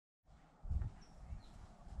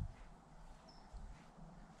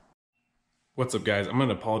What's up, guys? I'm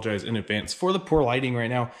gonna apologize in advance for the poor lighting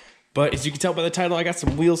right now, but as you can tell by the title, I got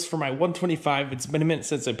some wheels for my 125. It's been a minute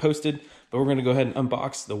since I posted, but we're gonna go ahead and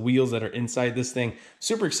unbox the wheels that are inside this thing.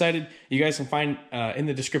 Super excited. You guys can find in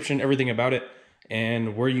the description everything about it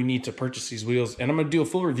and where you need to purchase these wheels. And I'm gonna do a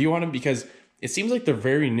full review on them because it seems like they're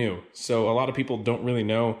very new. So a lot of people don't really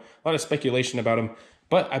know, a lot of speculation about them,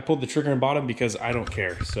 but I pulled the trigger and bought them because I don't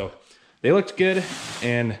care. So they looked good,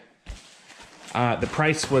 and the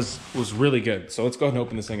price was really good. So let's go ahead and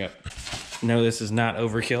open this thing up. No, this is not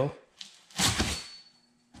overkill.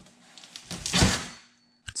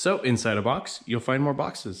 So inside a box, you'll find more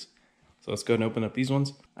boxes. So let's go ahead and open up these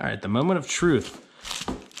ones. All right, the moment of truth.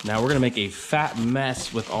 Now we're gonna make a fat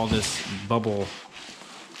mess with all this bubble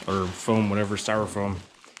or foam, whatever, styrofoam.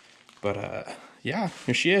 But yeah,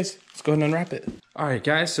 here she is. Let's go ahead and unwrap it. All right,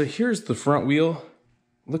 guys, so here's the front wheel.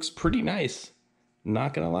 Looks pretty nice,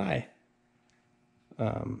 not gonna lie.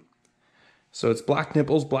 So it's black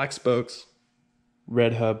nipples, black spokes,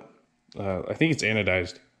 red hub. I think it's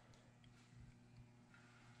anodized.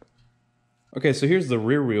 Okay, so here's the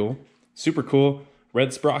rear wheel. Super cool.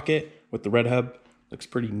 Red sprocket with the red hub. Looks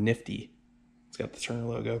pretty nifty. It's got the Turner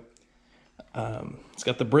logo. It's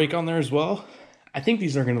got the brake on there as well. I think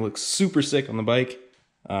these are gonna look super sick on the bike.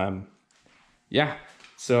 Yeah,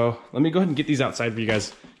 so let me go ahead and get these outside for you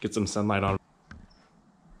guys, get some sunlight on them.